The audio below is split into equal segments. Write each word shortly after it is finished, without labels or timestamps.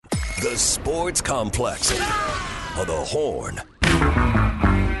The Sports Complex of the Horn.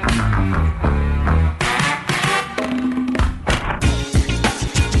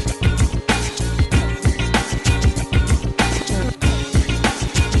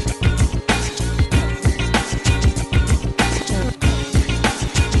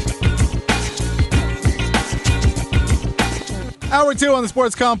 Hour 2 on the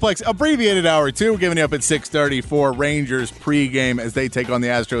Sports Complex, abbreviated Hour 2, giving you up at 6:30 for Rangers pregame as they take on the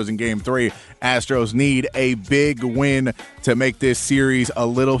Astros in Game 3. Astros need a big win to make this series a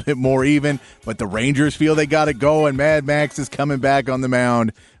little bit more even, but the Rangers feel they got it going. Mad Max is coming back on the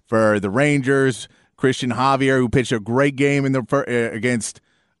mound for the Rangers. Christian Javier, who pitched a great game in the against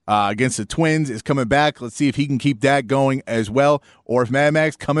the Twins, is coming back. Let's see if he can keep that going as well, or if Mad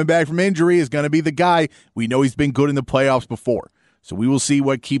Max coming back from injury is going to be the guy. We know he's been good in the playoffs before. So we will see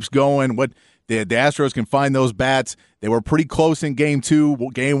what keeps going, what the Astros can find those bats. They were pretty close in Game 2.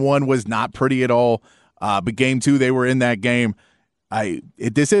 Game 1 was not pretty at all, but Game 2, they were in that game.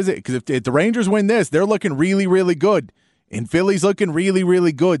 This is it, because if the Rangers win this, they're looking really, really good. And Philly's looking really,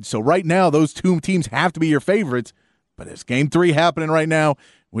 really good. So right now, those two teams have to be your favorites. But it's Game 3 happening right now.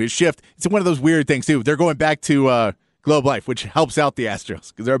 We shift. It's one of those weird things, too. They're going back to Globe Life, which helps out the Astros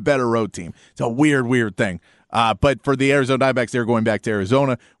because they're a better road team. It's a weird, weird thing. But for the Arizona Diamondbacks, they're going back to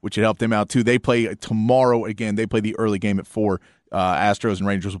Arizona, which would help them out, too. They play tomorrow again. They play the early game at 4. Astros and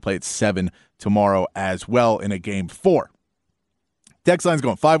Rangers will play at 7 tomorrow as well in a Game 4. Text line's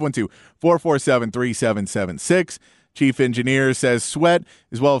going 512-447-3776. Chief Engineer says Sweat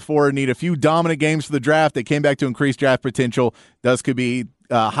as well as Ford need a few dominant games for the draft. They came back to increase draft potential. Thus could be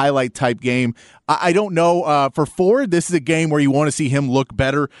highlight type game. I don't know. For Ford, this is a game where you want to see him look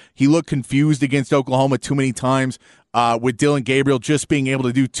better. He looked confused against Oklahoma too many times with Dylan Gabriel just being able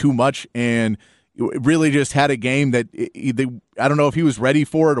to do too much, and really just had a game that I don't know if he was ready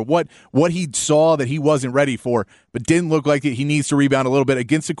for it or what he saw that he wasn't ready for, but didn't look like it. He needs to rebound a little bit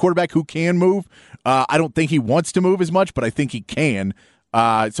against a quarterback who can move. I don't think he wants to move as much, but I think he can.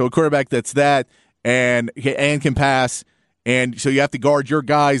 So a quarterback that's that and can pass. And so you have to guard your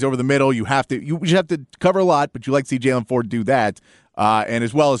guys over the middle. You just have to cover a lot, but you like to see Jalen Ford do that. And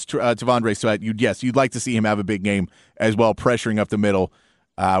as well as T'Vondre Sweat, you'd like to see him have a big game as well, pressuring up the middle.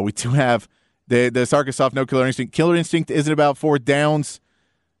 We do have the Sarkisov no killer instinct. Killer instinct isn't about fourth downs.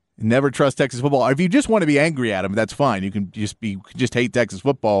 Never trust Texas football. If you just want to be angry at him, that's fine. You can just hate Texas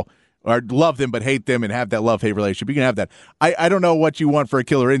football or love them but hate them and have that love-hate relationship. You can have that. I don't know what you want for a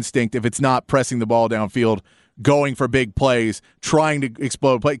killer instinct if it's not pressing the ball downfield, going for big plays, trying to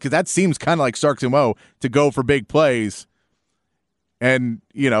explode play, because that seems kind of like Starks and Mo to go for big plays. And,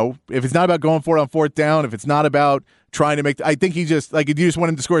 if it's not about going for it on fourth down, if it's not about trying to I think he just, you just want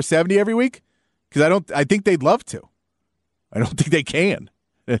him to score 70 every week? Because I think they'd love to. I don't think they can.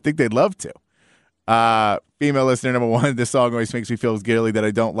 I think they'd love to. Female listener number 1, this song always makes me feel as guilty that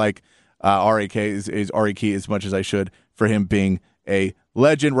I don't like R.A.K. is R.A.K. as much as I should for him being a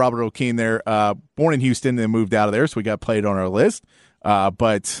legend. Robert O'Keefe there, born in Houston and moved out of there, so we got played on our list.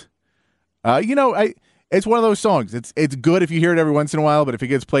 It's one of those songs. It's good if you hear it every once in a while, but if it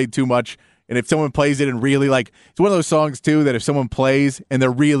gets played too much, and if someone plays it and really it's one of those songs too that if someone plays and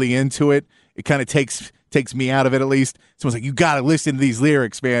they're really into it, it kind of takes me out of it at least. Someone's like, you got to listen to these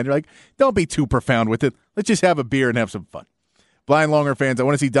lyrics, man. You're like, don't be too profound with it. Let's just have a beer and have some fun. Blind Longer fans, I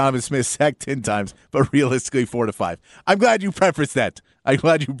want to see Donovan Smith sacked 10 times, but realistically 4 to 5. I'm glad you prefaced that.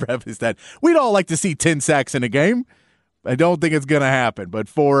 We'd all like to see 10 sacks in a game. I don't think it's going to happen, but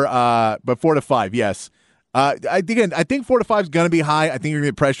 4 to 5, yes. I think 4 to 5 is going to be high. I think you're going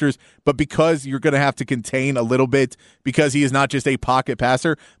to get pressures, but because you're going to have to contain a little bit because he is not just a pocket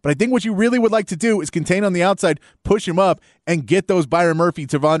passer. But I think what you really would like to do is contain on the outside, push him up, and get those Byron Murphy,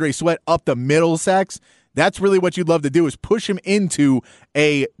 T'Vondre Sweat up the middle sacks. That's really what you'd love to do, is push him into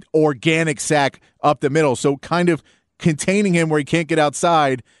a organic sack up the middle. So kind of containing him where he can't get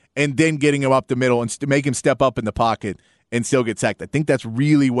outside and then getting him up the middle and make him step up in the pocket and still get sacked. I think that's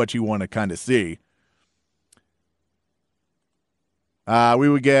really what you want to kind of see.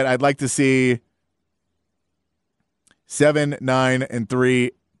 I'd like to see 7, 9, and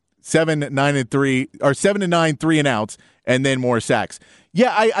 3, or 7 to 9, 3 and outs, and then more sacks.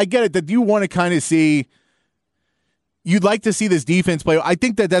 Yeah, I get it that you want to kind of see. You'd like to see this defense play. I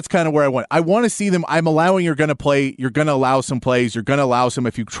think that's kind of where I want. I want to see them. I'm allowing you're going to play. You're going to allow some plays. You're going to allow some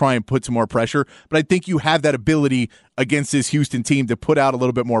if you try and put some more pressure. But I think you have that ability against this Houston team to put out a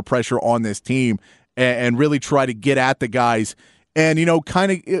little bit more pressure on this team and really try to get at the guys. And,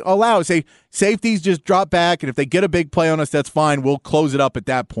 kind of allow, say, safeties just drop back, and if they get a big play on us, that's fine. We'll close it up at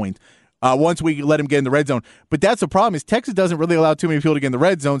that point. once we let him get in the red zone. But that's the problem is Texas doesn't really allow too many people to get in the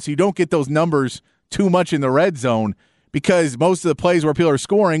red zone, so you don't get those numbers too much in the red zone because most of the plays where people are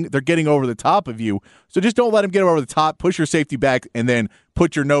scoring, they're getting over the top of you. So just don't let them get over the top, push your safety back, and then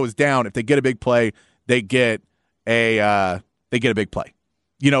put your nose down. If they get a big play, they get a big play.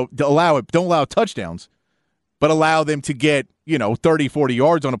 Don't allow touchdowns, but allow them to get 30, 40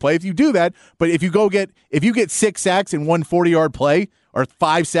 yards on a play. If you do that, but if you get 6 sacks in one 40-yard play or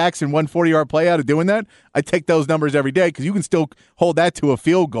 5 sacks in one 40-yard play out of doing that, I take those numbers every day because you can still hold that to a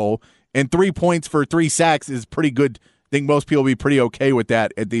field goal. And 3 points for 3 sacks is pretty good. I think most people will be pretty okay with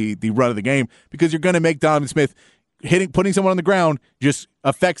that at the run of the game because you're going to make Donovan Smith putting someone on the ground just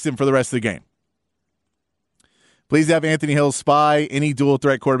affects him for the rest of the game. Please have Anthony Hill spy any dual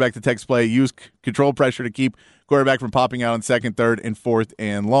threat quarterback to Texas play. Use control pressure to keep quarterback from popping out on 2nd, 3rd, and 4th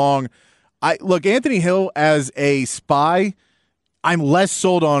and long. Look, Anthony Hill as a spy, I'm less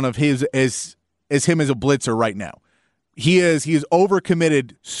sold on of his as him as a blitzer right now. He is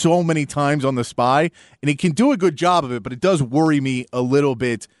overcommitted so many times on the spy, and he can do a good job of it, but it does worry me a little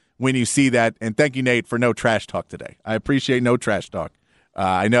bit when you see that. And thank you, Nate, for no trash talk today. I appreciate no trash talk.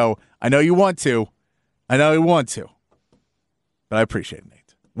 I know you want to. I know you want to, but I appreciate it,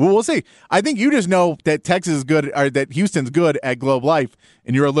 Nate. We'll see. I think you just know that Texas is good, or that Houston's good at Globe Life,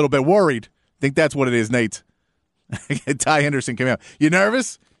 and you're a little bit worried. I think that's what it is, Nate. Ty Henderson came out. You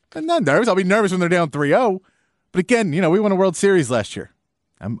nervous? I'm not nervous. I'll be nervous when they're down 3-0. But again, we won a World Series last year.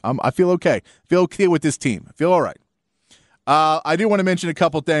 I feel okay. I feel okay with this team. I feel all right. I do want to mention a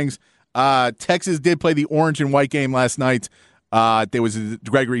couple things. Texas did play the orange and white game last night. There was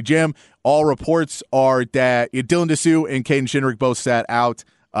Gregory Jim. All reports are that Dylan Dessou and Caden Shinrick both sat out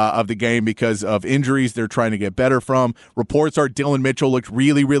of the game because of injuries they're trying to get better from. Reports are Dylan Mitchell looked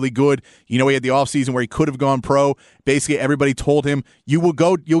really, really good. He had the offseason where he could have gone pro. Basically, everybody told him, you'll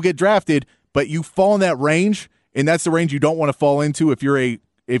get drafted, but you fall in that range, and that's the range you don't want to fall into if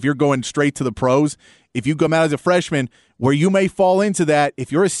you're going straight to the pros. If you come out as a freshman, where you may fall into that,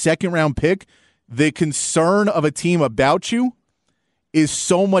 if you're a second-round pick, the concern of a team about you is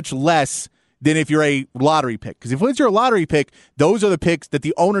so much less than if you're a lottery pick. Because if you're a lottery pick, those are the picks that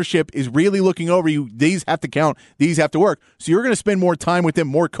the ownership is really looking over you. These have to count. These have to work. So you're going to spend more time with them,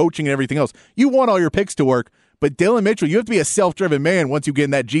 more coaching and everything else. You want all your picks to work, but Dylan Mitchell, you have to be a self-driven man once you get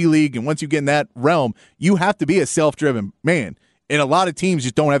in that G League and once you get in that realm. You have to be a self-driven man. And a lot of teams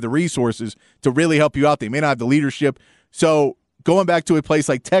just don't have the resources to really help you out. They may not have the leadership. So going back to a place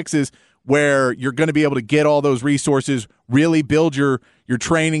like Texas, where you're going to be able to get all those resources, really build your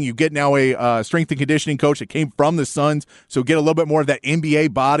training. You get now a strength and conditioning coach that came from the Suns, so get a little bit more of that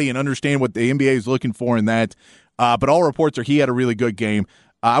NBA body and understand what the NBA is looking for in that. But all reports are he had a really good game.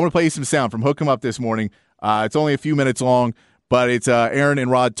 I want to play you some sound from Hook 'em Up this morning. It's only a few minutes long, but it's Aaron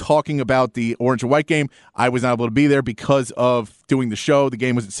and Rod talking about the orange and white game. I was not able to be there because of doing the show. The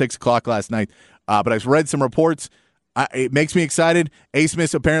game was at 6 o'clock last night, but I've read some reports. It makes me excited. A.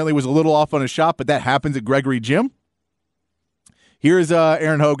 Smith apparently was a little off on his shot, but that happens at Gregory Jim. Here's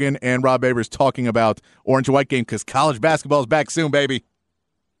Aaron Hogan and Rob Babers talking about orange and white game because college basketball is back soon, baby.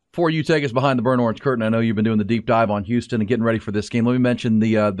 Before you take us behind the burnt orange curtain, I know you've been doing the deep dive on Houston and getting ready for this game. Let me mention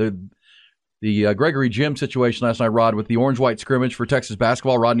the Gregory Jim situation last night, Rod, with the orange-white scrimmage for Texas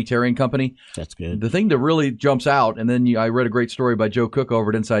basketball, Rodney Terry and company. That's good. The thing that really jumps out, and then I read a great story by Joe Cook over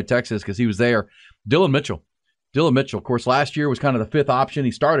at Inside Texas because he was there, Dylan Mitchell, of course, last year was kind of the fifth option.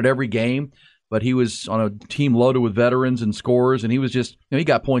 He started every game, but he was on a team loaded with veterans and scorers, and he was just, he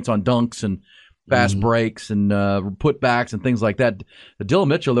got points on dunks and fast breaks and putbacks and things like that. Dylan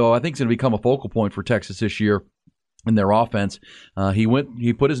Mitchell, though, I think is going to become a focal point for Texas this year in their offense.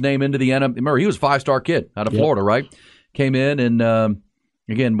 He put his name into the NFL. Remember, he was a five-star kid out of Florida, right? Came in and,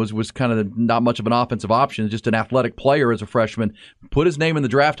 again, was kind of not much of an offensive option, just an athletic player as a freshman. Put his name in the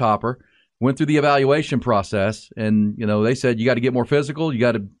draft hopper. Went through the evaluation process, and they said you got to get more physical. You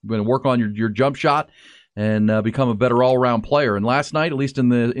got to work on your jump shot and become a better all-around player. And last night, at least in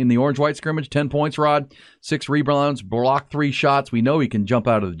the orange-white scrimmage, 10 points, Rod, 6 rebounds, blocked 3 shots. We know he can jump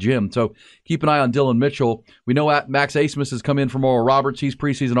out of the gym. So keep an eye on Dylan Mitchell. We know Max Asmus has come in from Oral Roberts. He's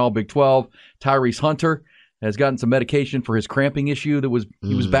preseason All-Big 12. Tyrese Hunter has gotten some medication for his cramping issue that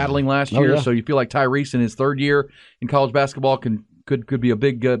he was battling last year. So you feel like Tyrese in his third year in college basketball could be a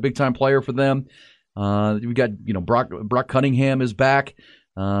big time player for them. We got Brock Cunningham is back.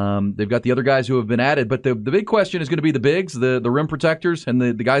 They've got the other guys who have been added, but the big question is going to be the bigs, the rim protectors, and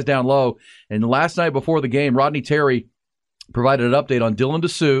the guys down low. And last night before the game, Rodney Terry provided an update on Dylan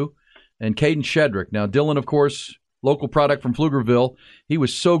Dessou and Caden Shedrick. Now Dylan, of course, local product from Pflugerville. He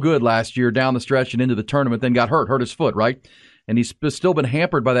was so good last year down the stretch and into the tournament, then got hurt his foot, right? and he's still been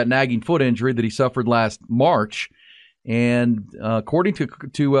hampered by that nagging foot injury that he suffered last March. And according to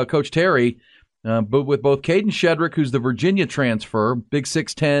Coach Terry, but with both Caden Shedrick, who's the Virginia transfer, big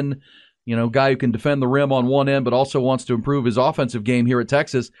 6'10", guy who can defend the rim on one end, but also wants to improve his offensive game here at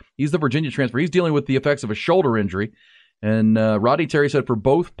Texas. He's the Virginia transfer. He's dealing with the effects of a shoulder injury. And Rodney Terry said for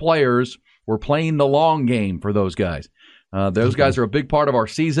both players, we're playing the long game for those guys. Those guys are a big part of our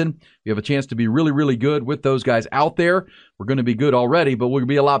season. We have a chance to be really, really good with those guys out there. We're going to be good already, but we'll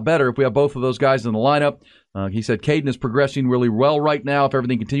be a lot better if we have both of those guys in the lineup. He said Caden is progressing really well right now. If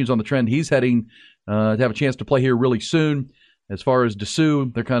everything continues on the trend, he's heading to have a chance to play here really soon. As far as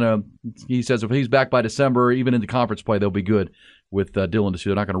Dessou, he says if he's back by December, even into conference play, they'll be good with Dylan Dessou.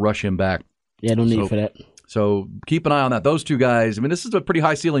 They're not going to rush him back. Yeah, no need for that. So keep an eye on that. Those two guys, this is a pretty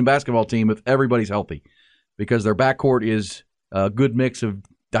high-ceiling basketball team if everybody's healthy, because their backcourt is a good mix of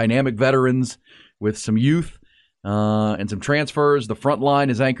dynamic veterans with some youth and some transfers. The front line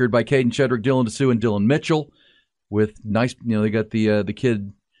is anchored by Caden Shedrick, Dylan Dessou, and Dylan Mitchell. With nice, they got the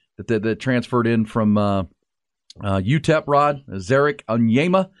kid that transferred in from UTEP, Zarek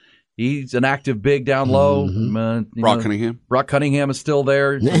Onyema. He's an active big down low. Brock Cunningham. Brock Cunningham is still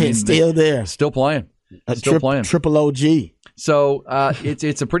there. Still there. Still playing. Triple OG. So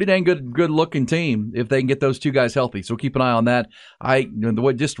it's a pretty dang good looking team if they can get those two guys healthy. So keep an eye on that.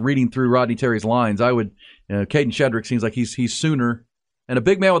 Just reading through Rodney Terry's lines, Caden Shedrick seems like he's sooner. And a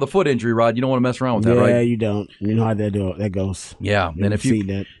big man with a foot injury, Rod, you don't want to mess around with that, right? Yeah, you don't. You know how that goes. Yeah, and if you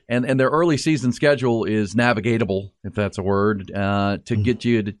that. And their early season schedule is navigatable, if that's a word, to get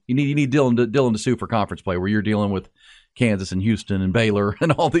you. You need Dylan Dessou for conference play, where you're dealing with Kansas and Houston and Baylor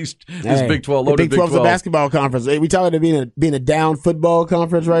and all these Big 12 loaded Big 12's a basketball conference. We talking about being a down football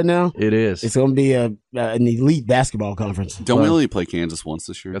conference right now. It is. It's going to be an elite basketball conference. Don't we only play Kansas once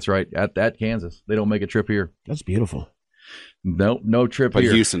this year? That's right. At Kansas, they don't make a trip here. That's beautiful. No trip but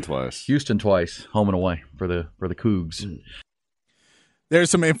here. Houston twice, home and away for the Cougs. There's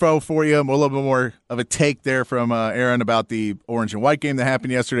some info for you. A little bit more of a take there from Aaron about the orange and white game that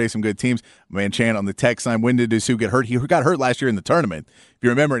happened yesterday. Some good teams. Man, Chan on the text line. When did Dessou get hurt? He got hurt last year in the tournament. If you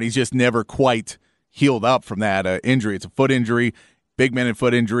remember, and he's just never quite healed up from that injury. It's a foot injury. Big men and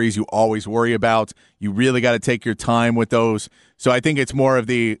foot injuries you always worry about. You really got to take your time with those. So I think it's more of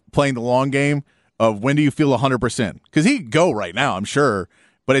the playing the long game of when do you feel 100%? Because he could go right now, I'm sure.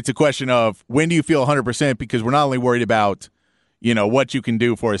 But it's a question of when do you feel 100%, because we're not only worried about what you can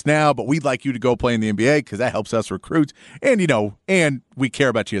do for us now, but we'd like you to go play in the NBA because that helps us recruit. And, and we care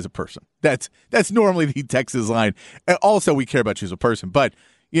about you as a person. That's normally the Texas line. Also, we care about you as a person. But,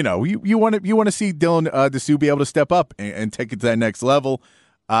 you want to see Dylan Dessou be able to step up and take it to that next level.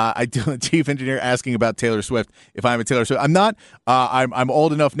 I do. Chief engineer asking about Taylor Swift. If I'm a Taylor Swift, I'm not. I'm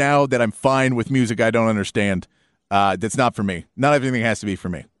old enough now that I'm fine with music I don't understand. That's not for me. Not everything has to be for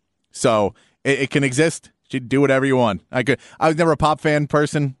me. So it can exist. You do whatever you want. I was never a pop fan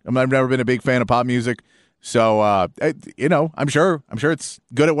person. I've never been a big fan of pop music. So I'm sure it's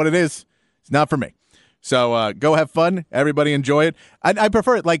good at what it is. It's not for me. So go have fun. Everybody enjoy it. I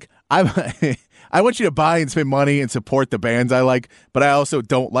prefer it. Like I want you to buy and spend money and support the bands I like, but I also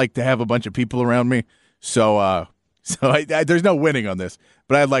don't like to have a bunch of people around me. So there's no winning on this.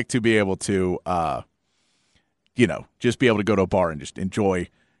 But I'd like to be able to, just be able to go to a bar and just enjoy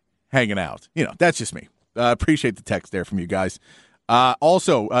hanging out. That's just me. Appreciate the text there from you guys.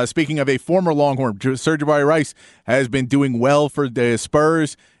 Also, speaking of a former Longhorn, Sir'Jabari Rice has been doing well for the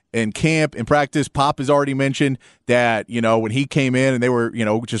Spurs in camp, in practice. Pop has already mentioned that, when he came in and they were,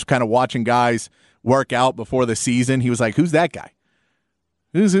 just kind of watching guys work out before the season, he was like, who's that guy?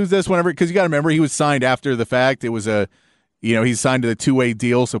 Who's this? Whenever, because you got to remember, he was signed after the fact. It was he's signed to the two-way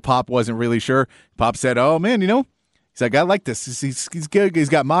deal, so Pop wasn't really sure. Pop said, oh, man, he's like, I like this. He's good. He's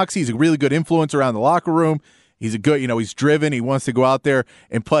got moxie. He's a really good influence around the locker room. He's a good, he's driven. He wants to go out there.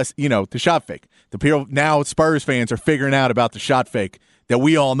 And plus, the shot fake. The people now, Spurs fans are figuring out about the shot fake that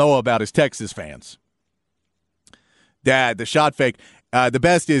we all know about as Texas fans. That the shot fake, the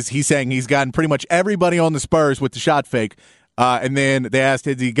best is he's saying he's gotten pretty much everybody on the Spurs with the shot fake. And then they asked,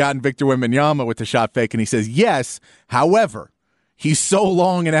 has he gotten Victor Wembanyama with the shot fake? And he says, yes. However, he's so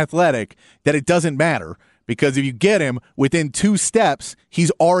long and athletic that it doesn't matter. Because if you get him within 2 steps, he's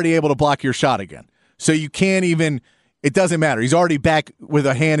already able to block your shot again. So you can't even – it doesn't matter. He's already back with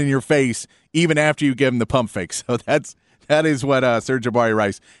a hand in your face even after you give him the pump fake. So that is what Sir'Jabari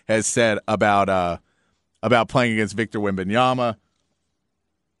Rice has said about playing against Victor Wembanyama.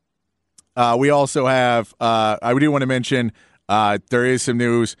 We also have I do want to mention there is some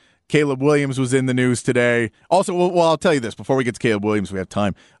news. Caleb Williams was in the news today. Also, well, I'll tell you this. Before we get to Caleb Williams, we have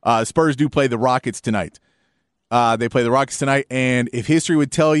time. Spurs do play the Rockets tonight. They play the Rockets tonight, and if history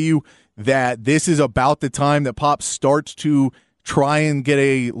would tell you that this is about the time that Pop starts to try and get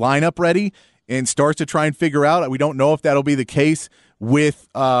a lineup ready and starts to try and figure out, we don't know if that'll be the case with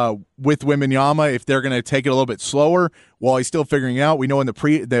Wembanyama, if they're going to take it a little bit slower while he's still figuring it out. We know in before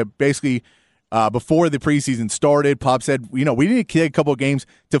the preseason started, Pop said, we need to take a couple of games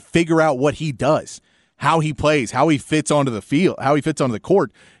to figure out what he does, how he plays, how he fits onto the field, how he fits onto the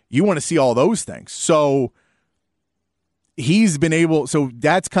court. You want to see all those things. So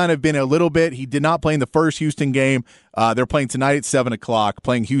that's kind of been a little bit. He did not play in the first Houston game. They're playing tonight at 7 o'clock,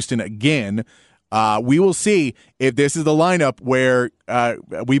 playing Houston again. We will see if this is the lineup where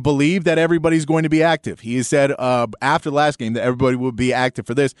we believe that everybody's going to be active. He has said after the last game that everybody will be active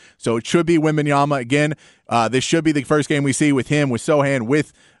for this. So it should be Wembanyama again. This should be the first game we see with him, with Sochan,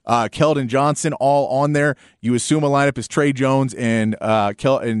 with Keldon Johnson all on there. You assume a lineup is Trey Jones and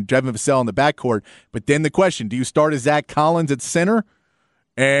Devin Vassell in the backcourt. But then the question, do you start as Zach Collins at center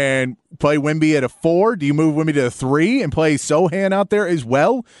and play Wemby at a 4? Do you move Wemby to a 3 and play Sochan out there as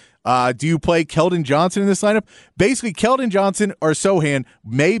well? Do you play Keldon Johnson in this lineup? Basically, Keldon Johnson or Sochan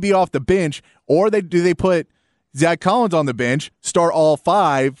may be off the bench, or do they put Zach Collins on the bench, start all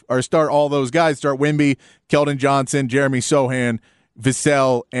 5, or start all those guys, start Wemby, Keldon Johnson, Jeremy Sochan,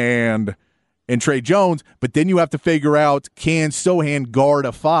 Vassell, and Trey Jones. But then you have to figure out, can Sochan guard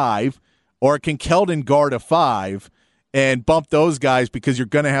a 5, or can Keldon guard a 5, and bump those guys, because you're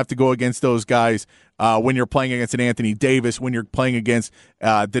going to have to go against those guys when you're playing against an Anthony Davis, when you're playing against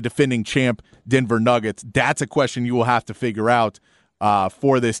the defending champ Denver Nuggets. That's a question you will have to figure out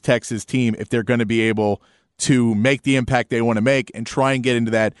for this Texas team if they're going to be able to make the impact they want to make and try and get into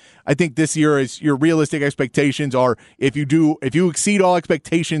that. I think this year is your realistic expectations are, if you exceed all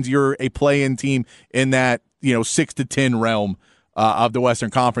expectations, you're a play-in team in that 6 to 10 realm of the Western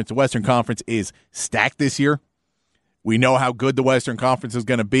Conference. The Western Conference is stacked this year. We know how good the Western Conference is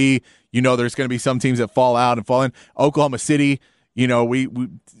going to be. There's going to be some teams that fall out and fall in. Oklahoma City, we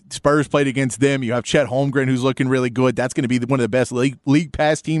Spurs played against them. You have Chet Holmgren, who's looking really good. That's going to be one of the best league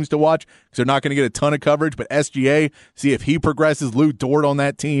pass teams to watch, because they're not going to get a ton of coverage. But SGA, see if he progresses. Lou Dort on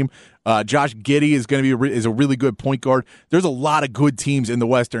that team. Josh Giddey is going to be a really good point guard. There's a lot of good teams in the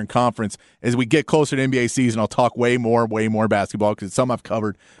Western Conference. As we get closer to NBA season, I'll talk way more basketball, because it's something I've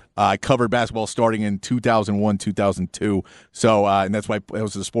covered. I covered basketball starting in 2001, 2002. So, and that's why it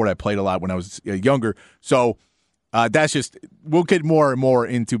was a sport I played a lot when I was younger. So, that's just, we'll get more and more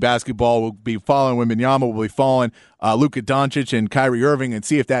into basketball. We'll be following Wembanyama. We'll be following Luka Doncic and Kyrie Irving, and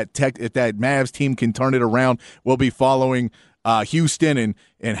see if that Mavs team can turn it around. We'll be following Houston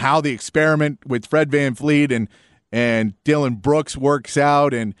and how the experiment with Fred VanVleet and Dylan Brooks works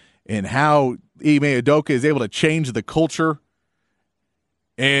out, and how Ime Udoka is able to change the culture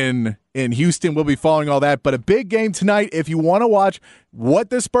in Houston. We'll be following all that. But a big game tonight, if you want to watch what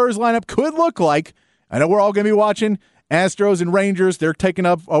the Spurs lineup could look like. I know we're all going to be watching Astros and Rangers. They're taking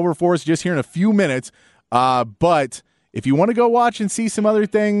up over for us just here in a few minutes. But if you want to go watch and see some other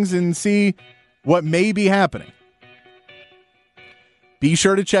things and see what may be happening, be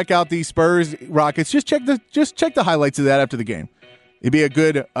sure to check out the Spurs Rockets. Just check the highlights of that after the game. It'd be a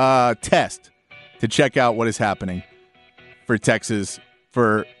good test to check out what is happening for Texas,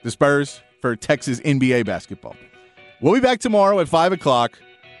 for the Spurs, for Texas NBA basketball. We'll be back tomorrow at 5 o'clock.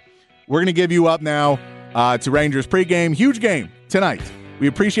 We're going to give you up now to Rangers pregame. Huge game tonight. We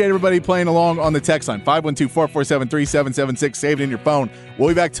appreciate everybody playing along on the text line. 512-447-3776. Save it in your phone. We'll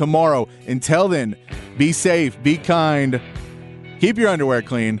be back tomorrow. Until then, be safe, be kind, keep your underwear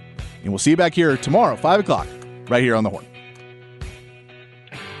clean, and we'll see you back here tomorrow, 5 o'clock, right here on the Horn.